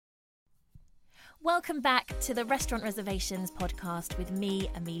Welcome back to the Restaurant Reservations podcast with me,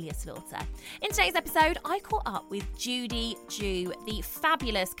 Amelia Slaughter. In today's episode, I caught up with Judy Ju, the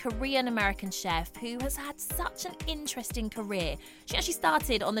fabulous Korean-American chef who has had such an interesting career. She actually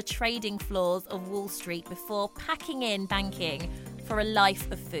started on the trading floors of Wall Street before packing in banking for a life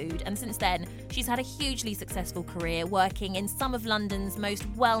of food. And since then, she's had a hugely successful career working in some of London's most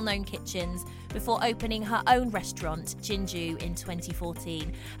well-known kitchens before opening her own restaurant, Jinju, in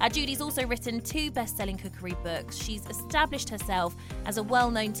 2014. Judy's also written 2 best-selling cookery books. She's established herself as a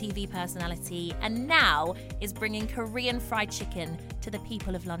well-known TV personality and now is bringing Korean fried chicken to the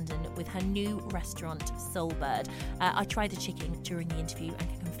people of London with her new restaurant, Soulbird. I tried the chicken during the interview and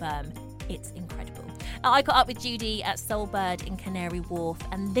can confirm it's incredible. I caught up with Judy at Soulbird in Canary Wharf,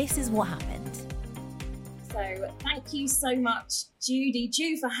 and this is what happened. So thank you so much, Judy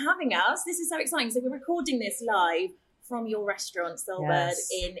Ju, for having us. This is so exciting. So we're recording this live from your restaurant, Soulbird,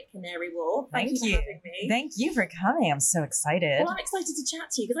 in Canary Wharf. Thank you for having me. Thank you for coming. I'm so excited. Well, I'm excited to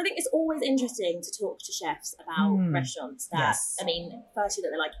chat to you because I think it's always interesting to talk to chefs about restaurants that, I mean, firstly, that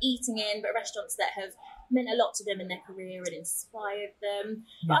they're like eating in, but restaurants that have meant a lot to them in their career and inspired them.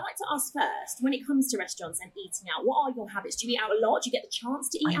 But I'd like to ask first, when it comes to restaurants and eating out, what are your habits? Do you eat out a lot? Do you get the chance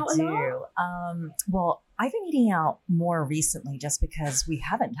to eat out a lot? Well, I've been eating out more recently just because we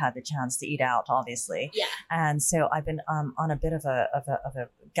haven't had the chance to eat out, obviously. Yeah. And so I've been on a bit of a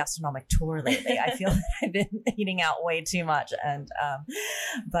gastronomic tour lately. I feel that I've been eating out way too much. And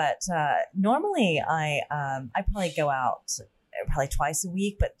but normally I probably go out probably twice a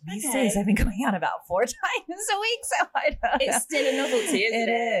week, but these days I've been going out about 4 times a week. So I don't know. It's still a novelty, isn't it?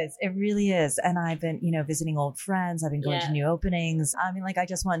 It is. It really is. And I've been, visiting old friends. I've been going to new openings. I mean, like I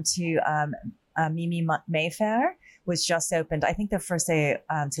just went to Mimi Mayfair was just opened. I think the first day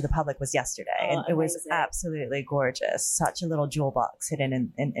to the public was yesterday. And it was absolutely gorgeous. Such a little jewel box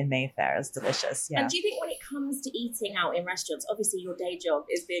hidden in Mayfair. It's delicious. Yeah. And do you think when it comes to eating out in restaurants, obviously your day job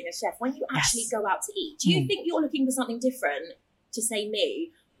is being a chef, when you actually go out to eat, do you think you're looking for something different to say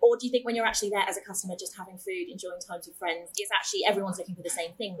me? Or do you think when you're actually there as a customer, just having food, enjoying times with friends, it's actually everyone's looking for the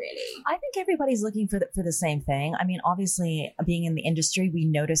same thing, really? I think everybody's looking for the same thing. I mean, obviously, being in the industry, we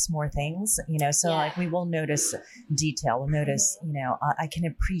notice more things, like we will notice detail. We'll notice, I can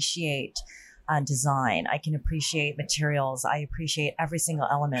appreciate design. I can appreciate materials. I appreciate every single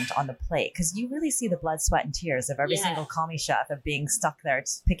element on the plate because you really see the blood, sweat, and tears of every single commie chef of being stuck there,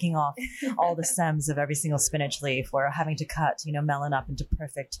 just picking off all the stems of every single spinach leaf, or having to cut, melon up into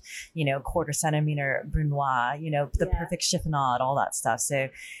perfect, 1/4 centimeter brunoise, the perfect chiffonade, all that stuff. So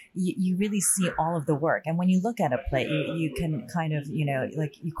you really see all of the work. And when you look at a plate, you can kind of,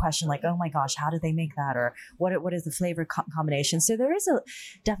 you question like, oh my gosh, how did they make that? Or what is the flavor combination? So there is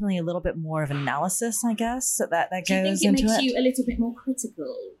definitely a little bit more of an analysis, I guess, that goes into it. Do you think it makes you a little bit more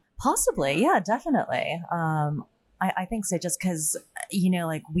critical? Possibly, yeah, definitely. I think so, just because,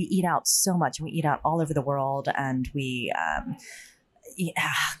 we eat out so much, and we eat out all over the world, and we, eat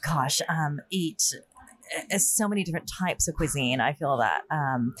so many different types of cuisine. I feel that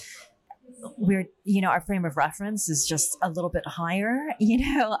we're, our frame of reference is just a little bit higher,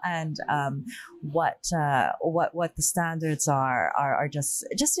 and what the standards are just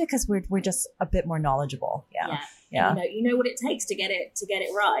because we're just a bit more knowledgeable. Yeah. You know what it takes to get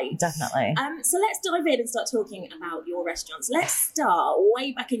it right. Definitely. So let's dive in and start talking about your restaurants. Let's start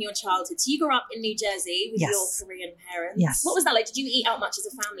way back in your childhood. So you grew up in New Jersey with your Korean parents. Yes. What was that like? Did you eat out much as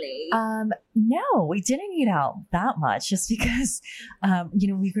a family? No, we didn't eat out that much, just because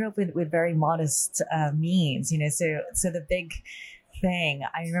we grew up with very modest means. So the big thing,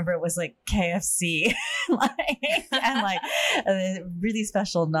 I remember it was like KFC, a really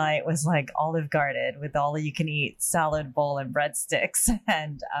special night was like Olive Garden with all you can eat salad bowl and breadsticks,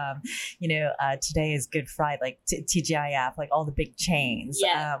 and today is Good Friday, like TGIF, like all the big chains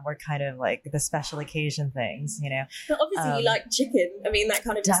were kind of like the special occasion things, But obviously you like chicken. I mean, that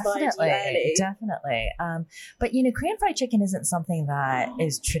kind of inspired you early. Definitely. But Korean fried chicken isn't something that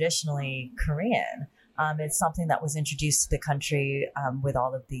is traditionally Korean. It's something that was introduced to the country with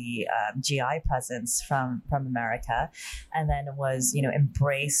all of the GI presence from America, and then was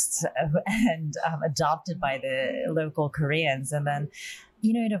embraced and adopted by the local Koreans, and then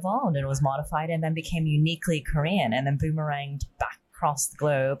it evolved and it was modified and then became uniquely Korean, and then boomeranged back across the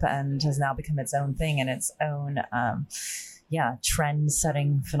globe and has now become its own thing and its own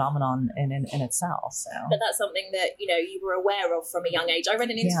trend-setting phenomenon in itself. So, but that's something that you were aware of from a young age. I read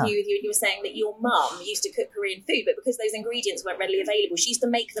an interview with you, and you were saying that your mum used to cook Korean food, but because those ingredients weren't readily available, she used to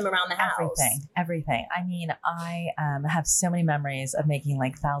make them around the house. Everything. I mean, I have so many memories of making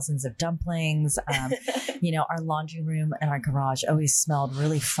like thousands of dumplings. Our laundry room and our garage always smelled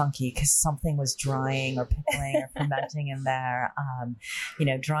really funky because something was drying or pickling or fermenting in there.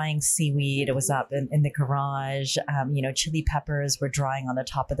 Drying seaweed was up in the garage. Chili peppers were drying on the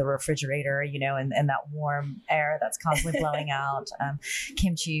top of the refrigerator, and that warm air that's constantly blowing out.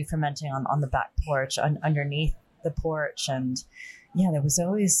 Kimchi fermenting on the back porch, underneath the porch. And there was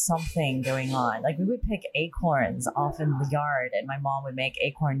always something going on. Like we would pick acorns off in the yard, and my mom would make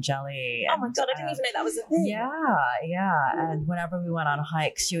acorn jelly. Oh my God, I didn't even know that was a thing. Yeah. And whenever we went on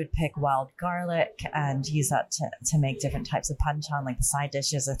hikes, she would pick wild garlic and use that to make different types of panchan, like the side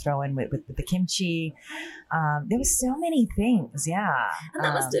dishes I throw in with the kimchi. There was so many things, And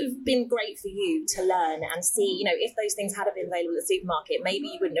that must have been great for you to learn and see, if those things hadn't been available at the supermarket, maybe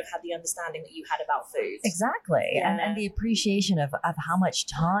you wouldn't have had the understanding that you had about food. Exactly. And the appreciation of how much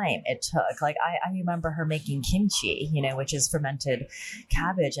time it took. Like I remember her making kimchi, which is fermented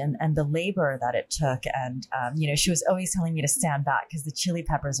cabbage, and the labor that it took. And, she was always telling me to stand back because the chili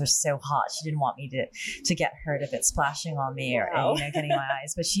peppers are so hot. She didn't want me to get hurt if it's splashing on me or, getting my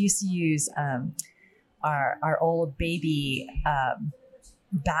eyes. But she used to use our old baby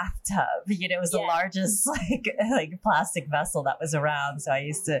bathtub. It was the largest like plastic vessel that was around. So I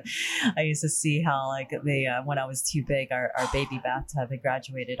used to see how like when I was too big, our baby bathtub had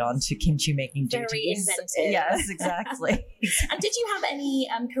graduated onto kimchi making duties. Very inventive. Yes, exactly. And did you have any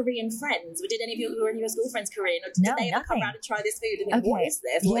Korean friends? Did any of your school friends Korean? Or did they ever come around and try this food and go, what is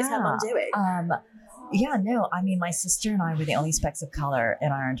this? What is her mom doing? I mean, my sister and I were the only specks of color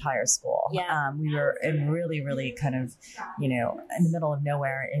in our entire school. We were in really, really kind of, in the middle of nowhere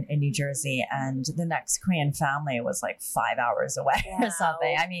in New Jersey. And the next Korean family was like 5 hours away or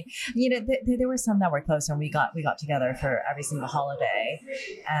something. I mean, there were some that were close, and we got together for every single holiday.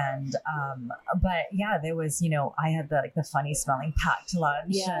 And, but there was, I had the funny smelling packed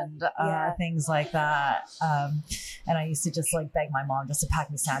lunch and things like that. And I used to just like beg my mom just to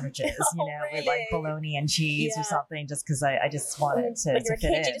pack me sandwiches, really? with like bologna and cheese or something, just because I just wanted to when you're fit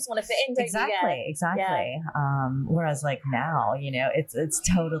a kid, in. you just want to fit in, don't Exactly. Whereas like now, it's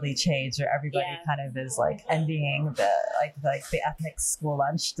totally changed, where everybody kind of is like envying the ethnic school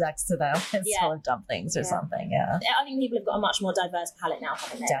lunch next to them. It's full of dumplings or something. I think people have got a much more diverse palate now,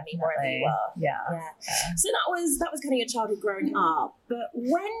 haven't they? Definitely. Wherever you are. So that was kind of your childhood growing up. But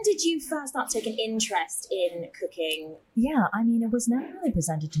when did you first start taking interest in cooking? I mean, it was never really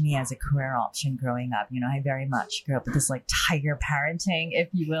presented to me as a career option growing up. I very much grew up with this like tiger parenting, if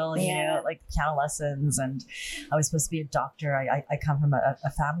you will, like piano lessons, and I was supposed to be a doctor. I come from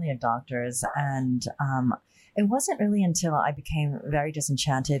a family of doctors, and it wasn't really until I became very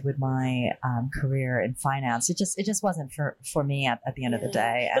disenchanted with my career in finance. It just wasn't for me at the end of the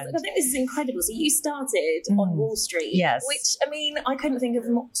day. And I think this is incredible. So you started on Wall Street, which, I mean, I couldn't think of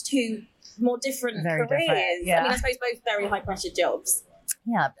two more different careers. Different, I mean, I suppose both very high pressure jobs.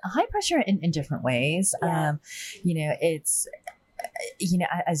 High pressure in different ways. It's,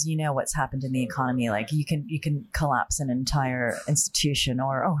 as you know, what's happened in the economy, like you can collapse an entire institution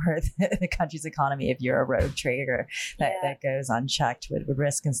or the country's economy if you're a rogue trader that goes unchecked with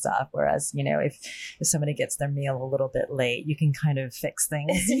risk and stuff. Whereas, if somebody gets their meal a little bit late, you can kind of fix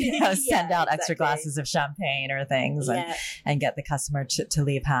things, send out extra glasses of champagne or things and get the customer to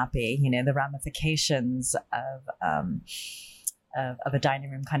leave happy. The ramifications of a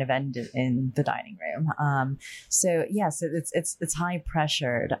dining room kind of end in the dining room. So it's high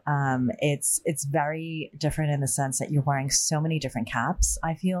pressured. It's very different in the sense that you're wearing so many different caps.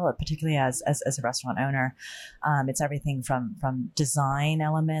 I feel, particularly as a restaurant owner, it's everything from design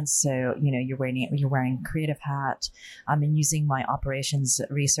elements. So, you're wearing creative hat. And using my operations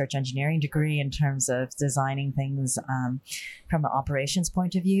research engineering degree in terms of designing things, from an operations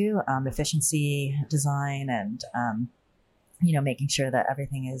point of view, efficiency design, and, making sure that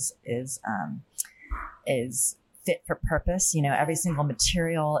everything is fit for purpose. Every single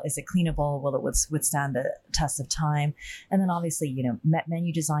material, is it cleanable? Will it withstand the test of time? And then obviously,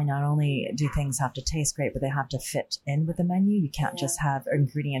 menu design, not only do things have to taste great, but they have to fit in with the menu. You can't just have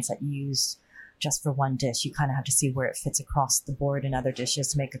ingredients that you use just for one dish. You kind of have to see where it fits across the board in other dishes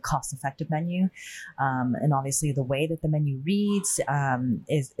to make a cost-effective menu. And obviously the way that the menu reads,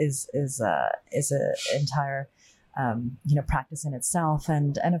 is a entire practice in itself,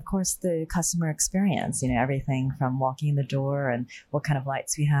 and of course the customer experience, everything from walking in the door and what kind of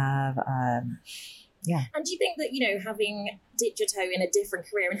lights we have, Yeah. And do you think that, having dipped your toe in a different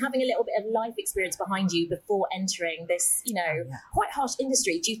career and having a little bit of life experience behind you before entering this, quite harsh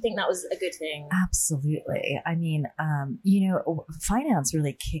industry, do you think that was a good thing? Absolutely. I mean, finance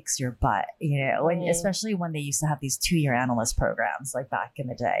really kicks your butt, especially when they used to have these 2-year analyst programs like back in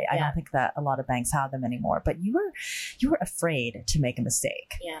the day. I don't think that a lot of banks have them anymore, but you were afraid to make a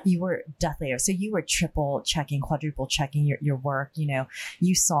mistake. Yeah. You were deathly, so you were triple checking, quadruple checking your work.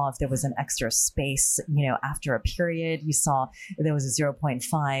 You saw if there was an extra space, after a period. You saw there was a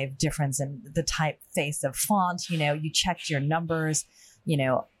 0.5 difference in the typeface of font. You checked your numbers,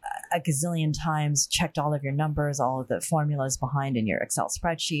 a gazillion times, checked all of your numbers, all of the formulas behind in your Excel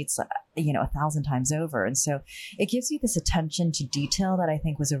spreadsheets, 1,000 times over. And so it gives you this attention to detail that I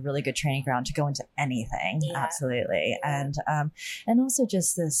think was a really good training ground to go into anything. Yeah. Absolutely. Yeah. And also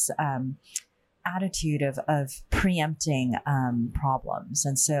just this, attitude of preempting problems.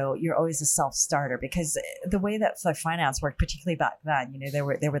 And so you're always a self-starter, because the way that finance worked, particularly back then, there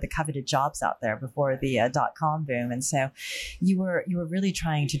were the coveted jobs out there before the .com boom. And so you were really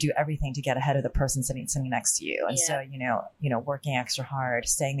trying to do everything to get ahead of the person sitting next to you. And so, working extra hard,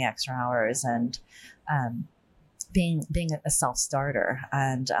 staying the extra hours, and being a self-starter,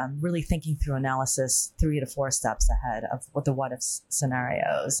 and really thinking through analysis 3 to 4 steps ahead of what the what if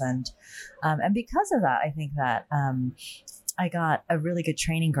scenarios. And because of that, I think that I got a really good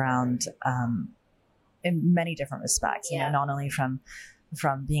training ground in many different respects, not only from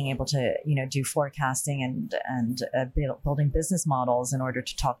being able to, do forecasting and building business models in order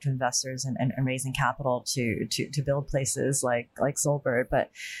to talk to investors and raising capital to build places like Solbert, but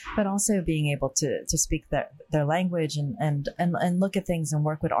also being able to speak their language and look at things and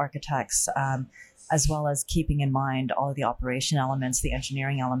work with architects, as well as keeping in mind all of the operation elements, the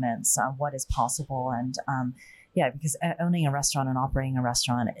engineering elements, what is possible. And because owning a restaurant and operating a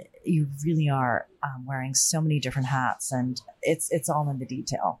restaurant, you really are wearing so many different hats, and it's all in the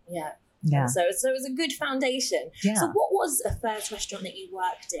detail. Yeah. Yeah. So it was a good foundation. Yeah. So what was a first restaurant that you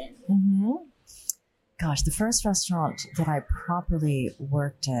worked in? Mm-hmm. Gosh, the first restaurant that I properly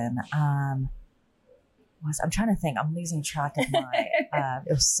worked in was, I'm trying to think, I'm losing track of my,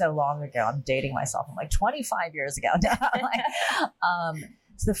 it was so long ago. I'm dating myself. I'm like 25 years ago now.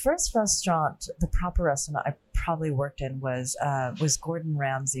 So the first restaurant, the proper restaurant I probably worked in was Gordon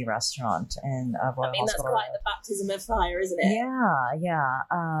Ramsay restaurant in Royal Hospital. That's quite the baptism of fire, isn't it? Yeah.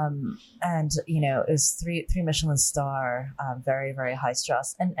 And it was three Michelin star, very, very high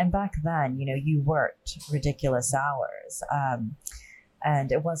stress. And back then, you worked ridiculous hours.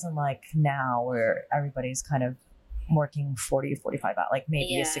 And it wasn't like now where everybody's kind of working 40, 45 hours, like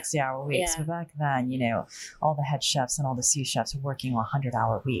maybe a 60-hour week. So back then, all the head chefs and all the sous chefs were working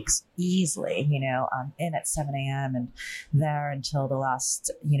 100-hour weeks easily, in at 7 a.m. and there until the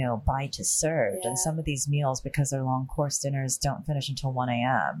last, bite is served. And some of these meals, because they're long course dinners, don't finish until 1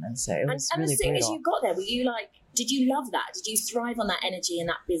 a.m. And so it was really brutal. And as soon as you got there, were you like, did you love that? Did you thrive on that energy and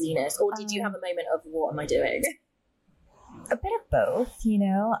that busyness? Or did you have a moment of, what am I doing? A bit of both,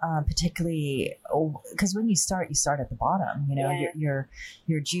 particularly because when you start at the bottom. You're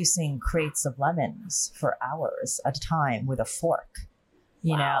juicing crates of lemons for hours at a time with a fork,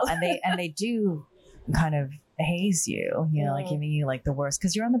 Wow. and they do kind of haze you, like giving you like the worst,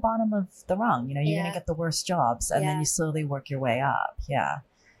 because you're on the bottom of the rung. You're gonna get the worst jobs, and then you slowly work your way up. Yeah.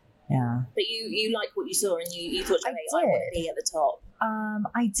 But you like what you saw, and you thought, I want to be at the top.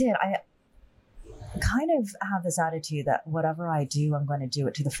 I did. I kind of have this attitude that whatever I do, I'm going to do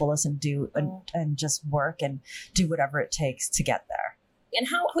it to the fullest and just work and do whatever it takes to get there. And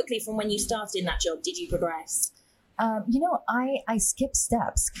how quickly from when you started in that job did you progress? I skipped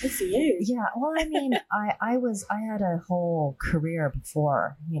steps. Good for you. Yeah. Well, I mean, I had a whole career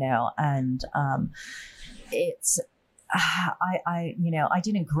before, and it's, I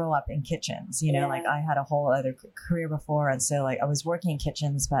didn't grow up in kitchens, like I had a whole other career before. And so like I was working in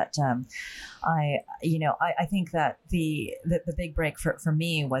kitchens, but, I think that the big break for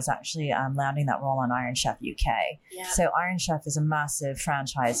me was actually, landing that role on Iron Chef UK. Yeah. So Iron Chef is a massive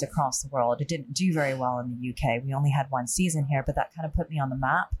franchise across the world. It didn't do very well in the UK. We only had one season here, but that kind of put me on the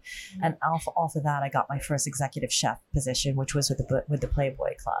map. Mm-hmm. And off of that, I got my first executive chef position, which was with the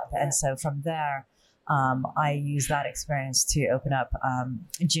Playboy Club. Yeah. And so from there, I used that experience to open up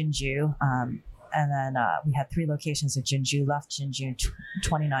Jinju. And then we had 3 locations of Jinju, left Jinju in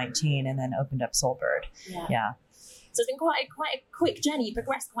 2019, and then opened up Solbert. Yeah. So it's been quite a quick journey. You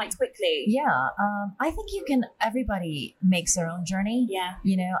progressed quite quickly. Yeah. I think everybody makes their own journey. Yeah.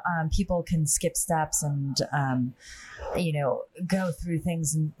 People can skip steps and, go through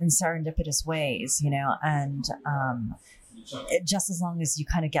things in serendipitous ways, and just as long as you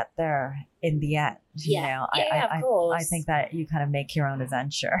kind of get there in the end, you know, of course. I think that you kind of make your own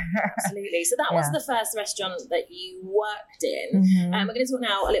adventure. Absolutely. So that was the first restaurant that you worked in. Mm-hmm. We're going to talk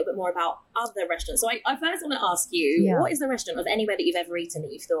now a little bit more about other restaurants. So I first want to ask you, what is the restaurant of anywhere that you've ever eaten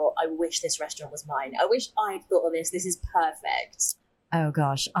that you've thought, I wish this restaurant was mine? I wish I'd thought of this. This is perfect. Oh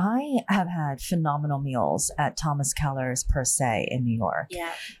gosh, I have had phenomenal meals at Thomas Keller's per se in New York.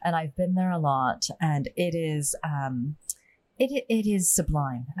 Yeah. And I've been there a lot, and it is it is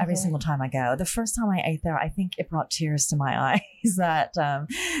sublime every single time I go. The first time I ate there, I think it brought tears to my eyes that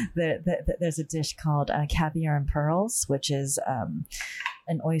there's a dish called caviar and pearls, which is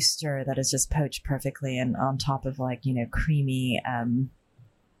an oyster that is just poached perfectly and on top of like, you know, creamy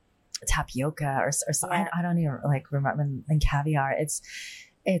tapioca or something. I don't even like remember. And caviar, it's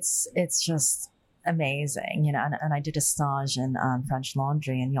just amazing, you know. And I did a stage in French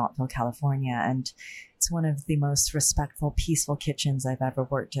Laundry in Yountville, California, and it's one of the most respectful, peaceful kitchens I've ever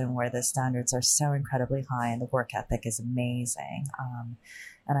worked in, where the standards are so incredibly high and the work ethic is amazing.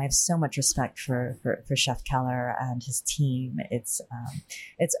 And I have so much respect for Chef Keller and his team. It's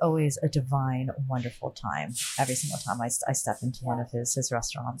always a divine, wonderful time every single time I step into one of his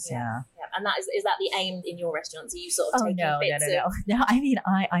restaurants. Yeah. And that is that the aim in your restaurants? Are you sort of taking bits of... No. I mean,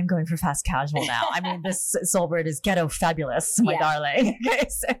 I'm going for fast casual now. I mean, this Soulbird is ghetto fabulous, my darling. Okay,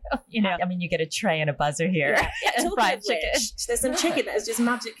 so, you know, I mean, you get a tray and a buzzer here. Yeah. Fried chicken. There's some chicken that has just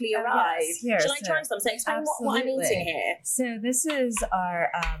magically arrived. Yes, Shall I try some? So explain what I'm eating here. So this is our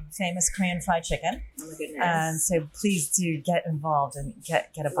famous Korean fried chicken. Oh my goodness. And so please do get involved and get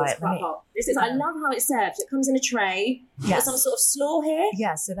a bite. This is, I love how it's served. It comes in a tray. There's some sort of slaw here.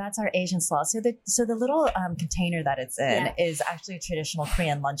 Yeah, so that's our Asian slaw. So the little container that it's in is actually a traditional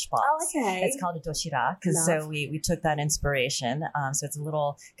Korean lunchbox. Oh, okay. It's called a doshira because so we took that inspiration. So it's a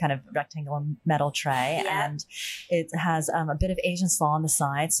little kind of rectangular metal tray, and it has a bit of Asian slaw on the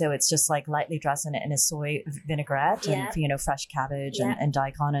side. So it's just like lightly dressed in a soy vinaigrette and, you know, fresh cabbage and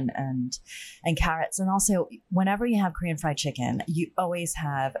daikon and carrots. And also, whenever you have Korean fried chicken, you always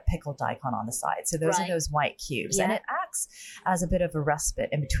have pickled daikon on the side. So those are those white cubes, and it acts as a bit of a respite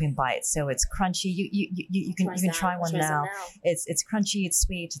in between bites. So it's crunchy. You can try one now. It's crunchy. It's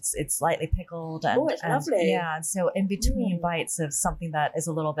sweet. It's lightly pickled. And, it's lovely. Yeah. And so in between bites of something that is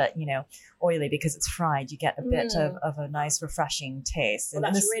a little bit, you know, oily because it's fried, you get a bit of a nice refreshing taste. Well,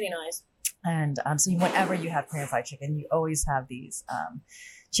 that's really nice. And so whenever you have Korean fried chicken, you always have these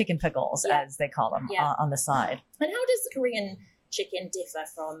chicken pickles, as they call them, on the side. And how does Korean chicken differ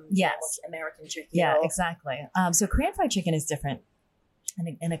from American chicken? Yeah, exactly. So Korean fried chicken is different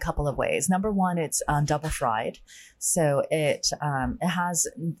in a couple of ways. Number one, it's double fried. So it has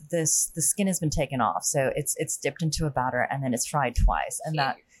the skin has been taken off. So it's dipped into a batter and then it's fried twice. And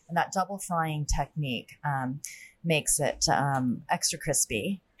that double frying technique makes it extra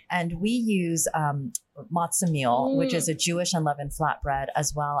crispy. And we use matzah meal, which is a Jewish unleavened flatbread,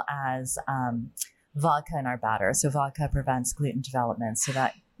 as well as vodka in our batter. So vodka prevents gluten development. So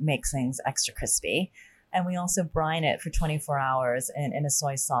that makes things extra crispy. And we also brine it for 24 hours in a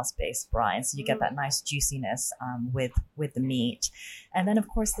soy sauce-based brine. So you get that nice juiciness with the meat. And then, of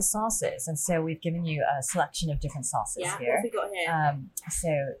course, the sauces. And so we've given you a selection of different sauces here. What have we got here? So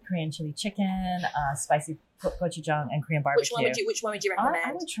Korean chili chicken, spicy gochujang, and Korean barbecue. Which one would you recommend?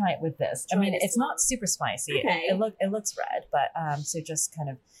 I would try it with this. I mean, it's not super spicy. Okay. It looks red, but so just kind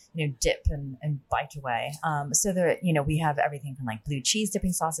of, you know, dip and bite away. So there, you know, we have everything from like blue cheese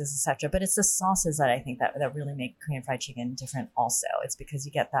dipping sauces, etc. But it's the sauces that I think that really make Korean fried chicken different. Also, it's because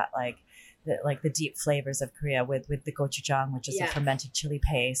you get that the deep flavors of Korea with the gochujang, which is a fermented chili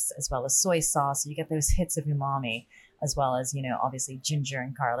paste, as well as soy sauce. So you get those hits of umami, as well as, you know, obviously ginger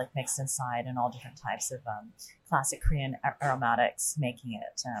and garlic mixed inside, and all different types of classic Korean aromatics, making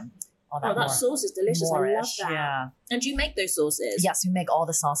it. That sauce is delicious. Moorish, I love that. Yeah. And do you make those sauces? Yes, we make all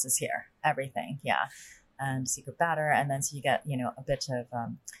the sauces here. Everything. Yeah. And secret batter. And then so you get, you know, a bit of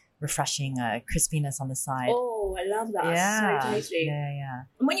refreshing crispiness on the side. Oh, I love that. Yeah. So tasty. Yeah.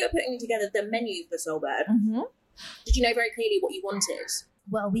 And when you were putting together the menu for Soulbird, did you know very clearly what you wanted?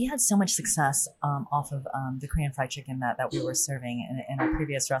 Well, we had so much success off of the Korean fried chicken that we were serving in our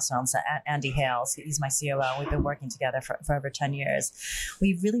previous restaurants. Andy Hales, he's my COO. We've been working together for over 10 years.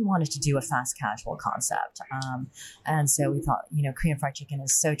 We really wanted to do a fast casual concept. And so we thought, you know, Korean fried chicken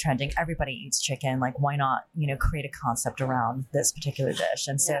is so trending. Everybody eats chicken. Like, why not, you know, create a concept around this particular dish?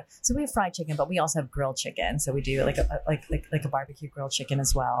 And so we have fried chicken, but we also have grilled chicken. So we do like a barbecue grilled chicken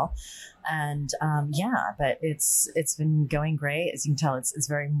as well. And but it's been going great. As you can tell, it's It's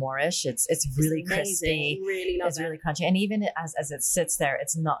very Moorish. It's really crispy. Really love it's really crunchy, and even as it sits there,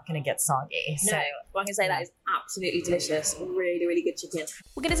 it's not going to get soggy. No, I can say that is absolutely delicious. Really, really good chicken.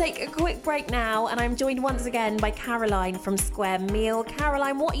 We're going to take a quick break now, and I'm joined once again by Caroline from Square Meal.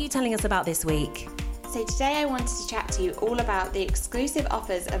 Caroline, what are you telling us about this week? So today I wanted to chat to you all about the exclusive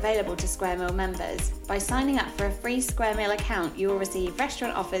offers available to Square Meal members. By signing up for a free Square Meal account, you will receive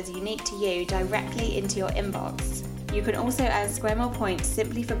restaurant offers unique to you directly into your inbox. You can also earn Square Meal points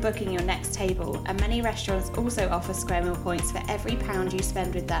simply for booking your next table, and many restaurants also offer Square Meal points for every £1 you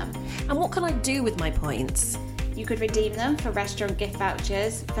spend with them. And what can I do with my points? You could redeem them for restaurant gift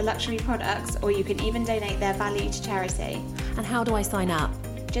vouchers, for luxury products, or you can even donate their value to charity. And how do I sign up?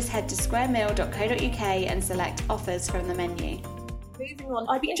 Just head to squaremeal.co.uk and select offers from the menu. Moving on,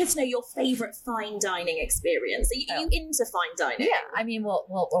 I'd be interested to know your favourite fine dining experience. Are you into fine dining? Yeah, I mean,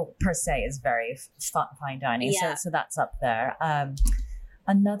 well, per se is very fine dining, so that's up there.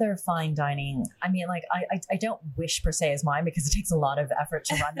 Another fine dining, I mean, like I don't wish per se is mine because it takes a lot of effort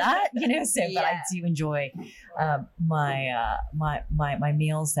to run that, so but I do enjoy my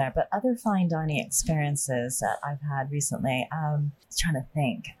meals there. But other fine dining experiences that I've had recently, trying to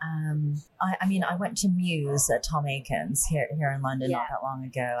think. I mean, I went to Muse at Tom Aiken's here in London not that long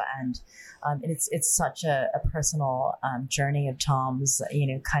ago, and it's such a personal journey of Tom's,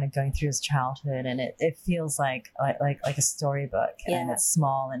 kind of going through his childhood, and it feels like a storybook, and it's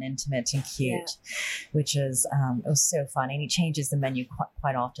small and intimate and cute, which is it was so fun. And he changes the menu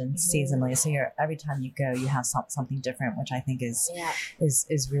quite often seasonally, so every time you go, you have something different, which I think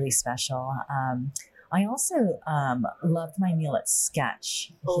is really special. I also loved my meal at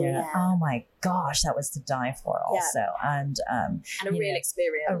Sketch. Oh my gosh, that was to die for also. And a real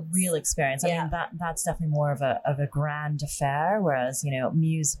experience. A real experience. I mean, that's definitely more of a grand affair, whereas,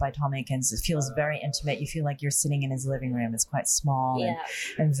 Muse by Tom Aikens, it feels very intimate. You feel like you're sitting in his living room. It's quite small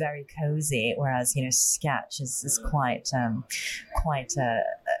and very cozy, whereas, Sketch is quite a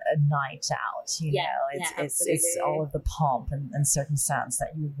night out, it's all of the pomp and circumstance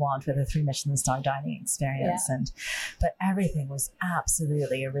that you would want with a 3 Michelin star dining experience, but everything was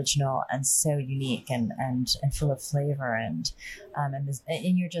absolutely original and so unique and full of flavor, and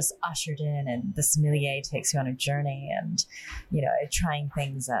you're just ushered in, and the sommelier takes you on a journey, and trying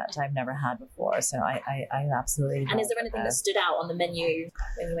things that I've never had before. So I absolutely. And is there anything that stood out on the menu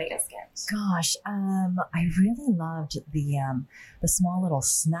when you ate at Sketch? Gosh, I really loved the small little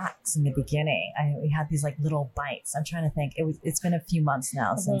snacks in the beginning. We had these like little bites. I'm trying to think. It's been a few months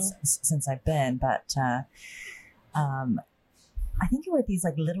now since I've been, but I think it was these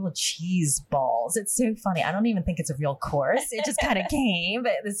like little cheese balls. It's so funny. I don't even think it's a real course. It just kind of came,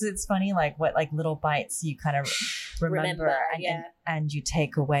 but it's funny, like what like little bites you kind of remember and you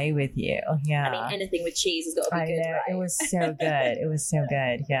take away with you. Yeah. I mean, anything with cheese has got to be good, right? It was so good. It was so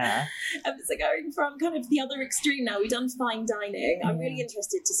good. Yeah. So going from kind of the other extreme now, we've done fine dining. I'm really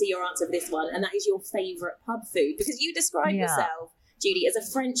interested to see your answer for this one, and that is your favourite pub food, because you describe yourself, Judy, as a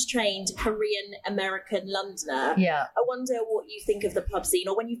French-trained Korean-American Londoner. Yeah. I wonder what you think of the pub scene,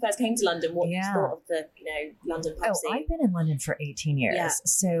 or when you first came to London, what you thought of the, London pub scene. I've been in London for 18 years. Yeah.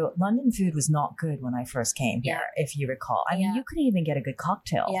 So London food was not good when I first came here, if you recall. I mean, you couldn't even get a good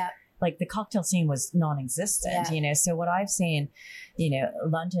cocktail. Yeah. Like the cocktail scene was non-existent, so what I've seen,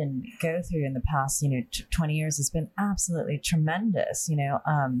 London go through in the past, 20 years has been absolutely tremendous,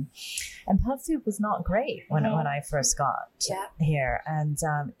 and pub food was not great when I first got here. And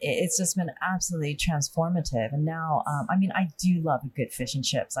it's just been absolutely transformative. And now, I do love a good fish and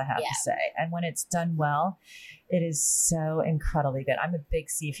chips, I have to say. And when it's done well, it is so incredibly good. I'm a big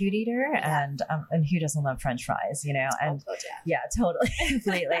seafood eater, and who doesn't love French fries, And totally,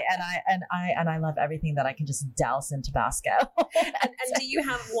 completely. And I love everything that I can just douse in Tabasco. and do you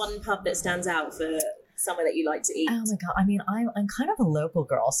have one pub that stands out for somewhere that you like to eat? Oh my God. I mean, I'm kind of a local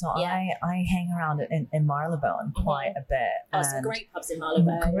girl, so I hang around in Marylebone quite a bit. Some great pubs in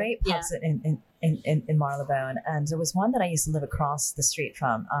Marylebone. Great pubs in Marylebone. And there was one that I used to live across the street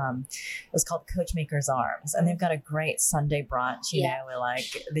from. It was called Coachmaker's Arms, and they've got a great Sunday brunch, you know, with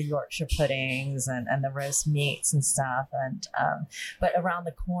like the Yorkshire puddings and the roast meats and stuff. And but around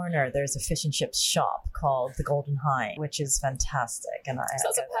the corner, there's a fish and chips shop called the Golden Hind, which is fantastic. And so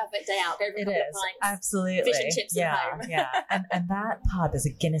it's a perfect day out. Go for a couple of pints. Absolutely. Fish and chips at home. And that pub is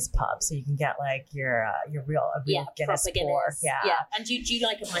a Guinness pub, so you can get like your real Guinness pour. Yeah. And do you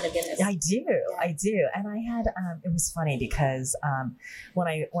like a pint of Guinness? I do. I do. And I had, it was funny because when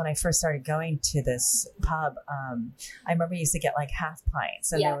I first started going to this pub, I remember I used to get like half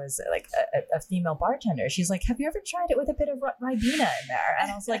pints, and there was like a female bartender. She's like, have you ever tried it with a bit of Ribena in there?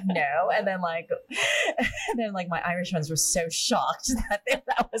 And I was like, no. And then like my Irish friends were so shocked that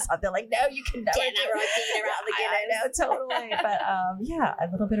that was up. They're like, no, you can never get that Ribena out of the Guinness. I know, totally. But yeah, a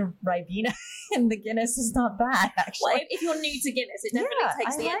little bit of Ribena in the Guinness is not bad, actually. Well, if you're new to Guinness, it definitely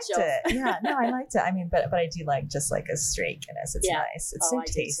takes the edge off. Yeah, no, I liked it. I mean, but I do like just like a straight Guinness. It's nice. It's so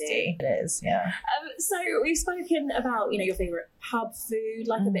tasty. It is, yeah. So we've spoken about, your favourite pub food,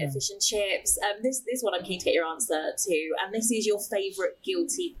 like a bit of fish and chips. This one I'm keen to get your answer to, and this is your favourite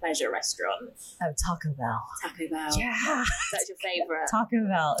guilty pleasure restaurant. Oh, Taco Bell. Taco Bell. Yeah. That's your favourite. Taco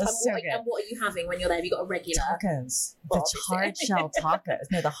Bell is so good. And what are you having when you're there? Have you got a regular? Tacos. The hard shell tacos.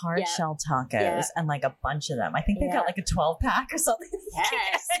 No, the hard shell tacos, and like a bunch of them. I think they've got like a 12-pack or something.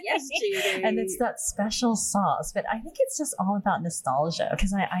 Yes, Judy. And it's that special sauce. But I think it's just all about nostalgia,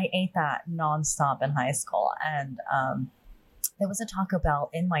 because I ate that nonstop in high school. And there was a Taco Bell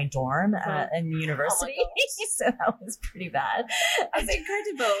in my dorm in university. So that was pretty bad. That's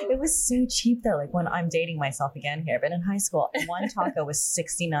incredible. It was so cheap though. Like when I'm dating myself again here, but in high school, one taco was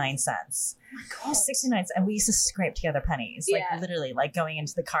 69 cents. Oh my God. 69 cents. And we used to scrape together pennies, like literally like going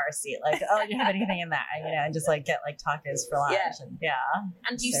into the car seat, like, oh, do you have anything in that? And just like get like tacos for lunch. And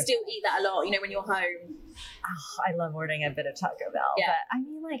And do you still eat that a lot, when you're home? Oh, I love ordering a bit of Taco Bell. But I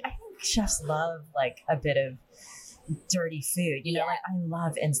mean, like, I think chefs love like a bit of dirty food, like I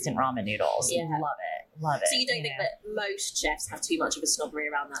love instant ramen noodles. Love it. So you don't think that most chefs have too much of a snobbery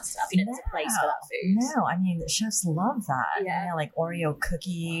around that stuff? There's a place for that food. No, I mean, chefs love that. Like Oreo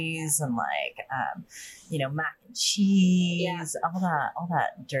cookies and like mac and cheese, all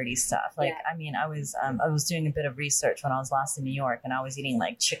that dirty stuff. Like I mean, I was doing a bit of research when I was last in New York, and I was eating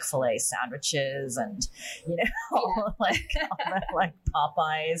like Chick-fil-A sandwiches and all like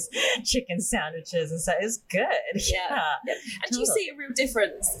Popeyes chicken sandwiches, and so it's good. And do you see a real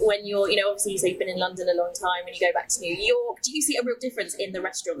difference when you're, obviously you say you've been in London a long time, when you go back to New York, do you see a real difference in the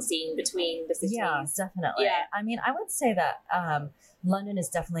restaurant scene between the cities? Yeah, definitely. I mean, I would say that London is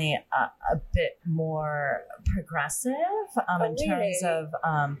definitely a bit more progressive in terms of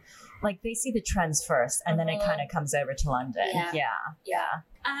like they see the trends first, and then it kind of comes over to London.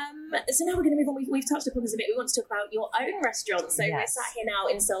 So now we're going to move on. We've touched upon this a bit. We want to talk about your own restaurant. So we're sat here now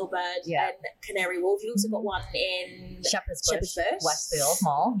in Selbird and Canary Wharf. You've also got one in Shepherd's Bush, Westfield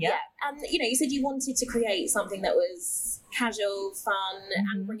Mall. And you said you wanted to create something that was casual, fun,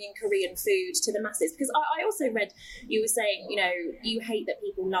 and bringing Korean food to the masses. Because I also read you were saying, you hate that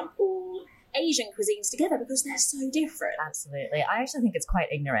people lump all Asian cuisines together because they're so different. Absolutely. I actually think it's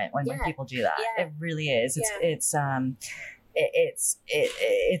quite ignorant when people do that. It really is. It's in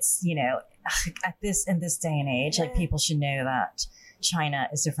this day and age, like people should know that China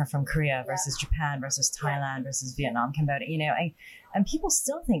is different from Korea versus Japan versus Thailand versus Vietnam, Cambodia, and people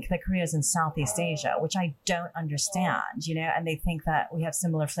still think that Korea is in Southeast Asia, which I don't understand, and they think that we have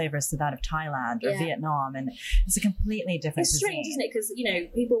similar flavors to that of Thailand or Vietnam, and it's a completely different It's strange, cuisine. isn't it? Because,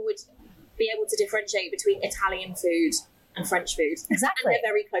 people would be able to differentiate between Italian food and French food. Exactly. And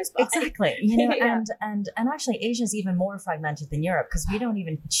they're very close by. Exactly. And actually Asia is even more fragmented than Europe, because we don't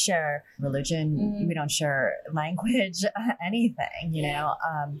even share religion, we don't share language, anything,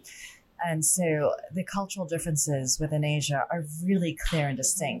 and so the cultural differences within Asia are really clear and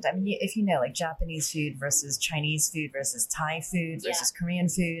distinct. I mean, if like Japanese food versus Chinese food versus Thai food versus Korean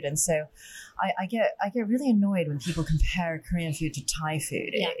food, and so I get really annoyed when people compare Korean food to Thai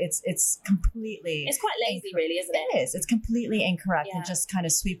food. It's completely... It's quite lazy, really, isn't it? It is. It's completely incorrect, and just kind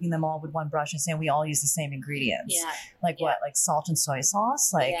of sweeping them all with one brush and saying we all use the same ingredients. What, like salt and soy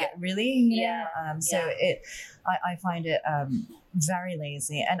sauce? Like, really? I find it very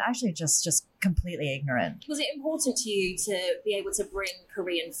lazy and actually just completely ignorant. Was it important to you to be able to bring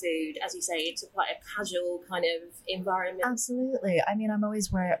Korean food, as you say, to quite a casual kind of environment? Absolutely. I mean, I'm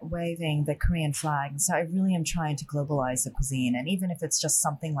always waving the Korean flag, so I really am trying to globalize the cuisine. And even if it's just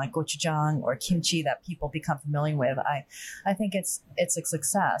something like gochujang or kimchi that people become familiar with, I think it's a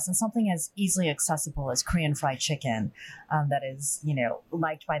success. And something as easily accessible as Korean fried chicken that is,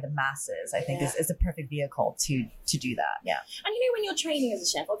 liked by the masses, I think is a perfect vehicle to do that. Yeah. And when you're training as a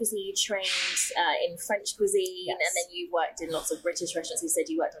chef, obviously you trained in French cuisine, and then you worked in lots of British restaurants. You said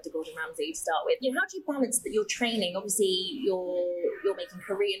you worked under Gordon Ramsay to start with. How do you balance that your training? Obviously, you're making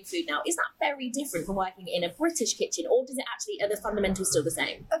Korean food now. Is that very different from working in a British kitchen, or does it actually, are the fundamentals still the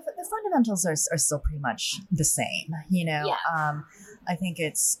same? The fundamentals are still pretty much the same. I think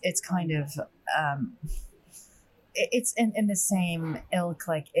it's kind of. it's in the same ilk.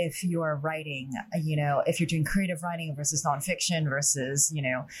 Like if you are writing, if you're doing creative writing versus nonfiction versus,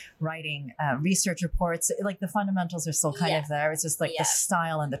 writing research reports, like the fundamentals are still kind of there. It's just like the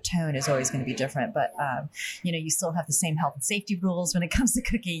style and the tone is always going to be different. But, you still have the same health and safety rules when it comes to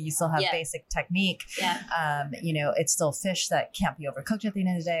cooking. You still have basic technique. It's still fish that can't be overcooked at the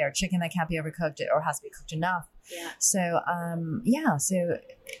end of the day, or chicken that can't be overcooked or has to be cooked enough. So, so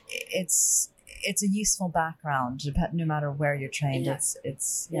it's a useful background no matter where you're trained.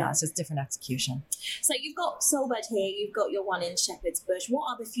 It's just different execution. So you've got Soulbird here, you've got your one in Shepherd's Bush. What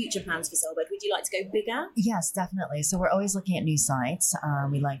are the future plans for Soulbird? Would you like to go bigger? Yes, definitely. So we're always looking at new sites.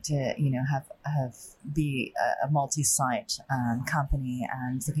 We like to be a multi-site company,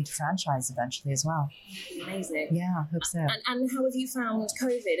 and looking to franchise eventually as well. Amazing. Yeah, hope so. And how have you found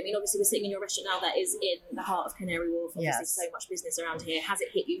COVID? I mean, obviously we're sitting in your restaurant now that is in the heart of Canary Wharf. Obviously so much business around here. Has it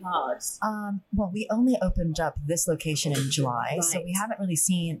hit you hard? Well, we only opened up this location in July, so we haven't really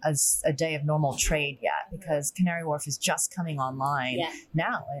seen a day of normal trade yet, because Canary Wharf is just coming online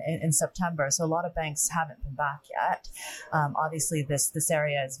now in September. So a lot of banks haven't been back yet. Obviously, this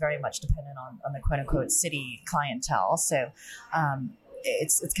area is very much dependent on the quote unquote city clientele. So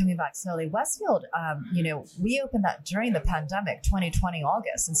it's coming back slowly. Westfield, we opened that during the pandemic, 2020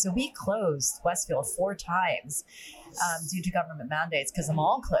 August, and so we closed Westfield 4 times due to government mandates, because the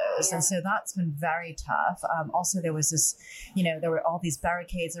mall closed. And so that's been very tough. Also, there was this, there were all these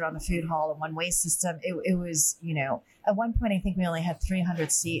barricades around the food hall and one-way system. It was, at one point, I think we only had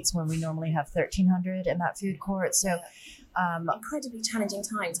 300 seats when we normally have 1,300 in that food court. So incredibly challenging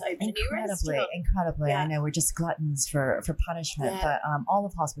time to open a new restaurant. Incredibly. I know we're just gluttons for punishment, but all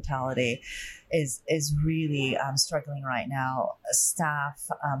of hospitality is really struggling right now. Staff,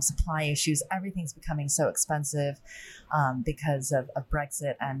 supply issues, everything's becoming so expensive because of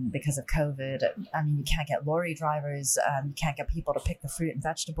Brexit and because of COVID. I mean, you can't get lorry drivers, you can't get people to pick the fruit and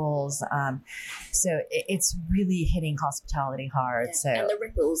vegetables. So it's really hitting hospitality hard. So and the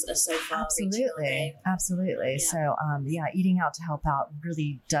ripples are so far. Absolutely. Yeah. So eating out to help out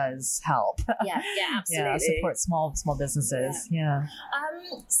really does help. Absolutely. Support small businesses.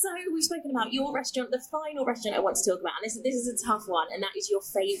 So we've spoken about your restaurant. The final restaurant I want to talk about, and this is a tough one, and that is your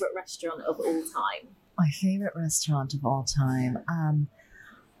favorite restaurant of all time. My favorite restaurant of all time.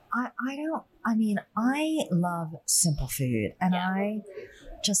 I love simple food, and I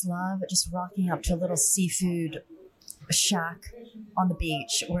just love rocking up to a little seafood shack on the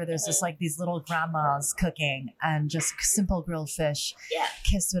beach where there's these little grandmas cooking, and just simple grilled fish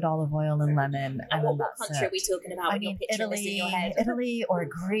kissed with olive oil and lemon. And what country are we talking about when you're picturing this in your head? Italy or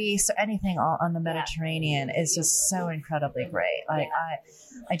Greece or anything on the Mediterranean is just so incredibly great.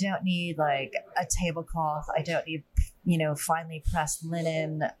 I don't need a tablecloth. I don't need finely pressed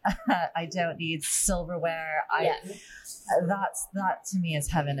linen. I don't need silverware. That to me is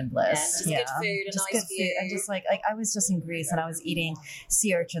heaven and bliss. Good food, just a nice good view. Food, and just I was just in Greece, and I was eating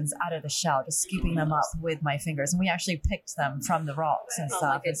sea urchins out of the shell, just scooping them up with my fingers, and we actually picked them from the rocks and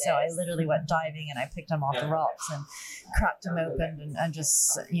stuff. And so I literally went diving, and I picked them off the rocks and cracked them open and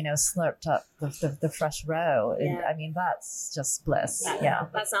just slurped up the fresh roe. I mean, that's just bliss.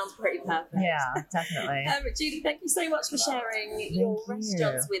 That sounds pretty perfect. Yeah, definitely. Judy, thank you so much for sharing your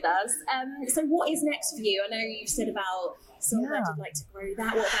restaurants with us. So what is next for you? I know you've said about Soulbird, you'd like to grow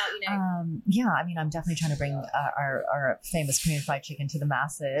that. What about, I mean, I'm definitely trying to bring our famous Korean fried chicken to the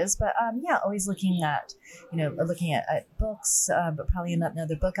masses, but always looking at books, but probably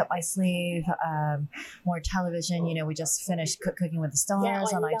another book up my sleeve, more television. We just finished Cooking with the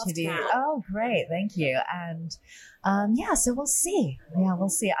Stars on ITV. Oh, great. Thank you. And so we'll see. We'll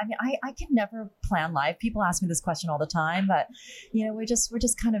see. I mean, I can never plan life. People ask me this question all the time, but we're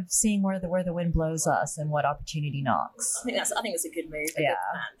just kind of seeing where the wind blows us and what opportunity knocks. I think it's a good move.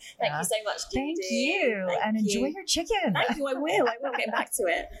 Thank you so much, Judy. Thank you. Enjoy your chicken. Thank you. I will get back to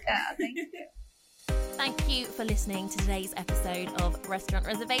it. Thank you. Thank you for listening to today's episode of Restaurant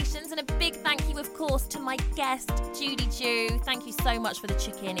Reservations, and a big thank you, of course, to my guest, Judy Jew. Thank you so much for the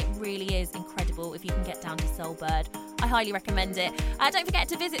chicken. It really is incredible if you can get down to Soulbird. I highly recommend it. Don't forget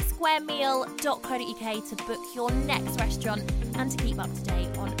to visit squaremeal.co.uk to book your next restaurant and to keep up to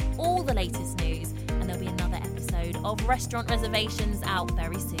date on all the latest news. And there'll be another episode of Restaurant Reservations out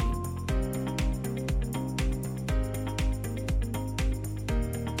very soon.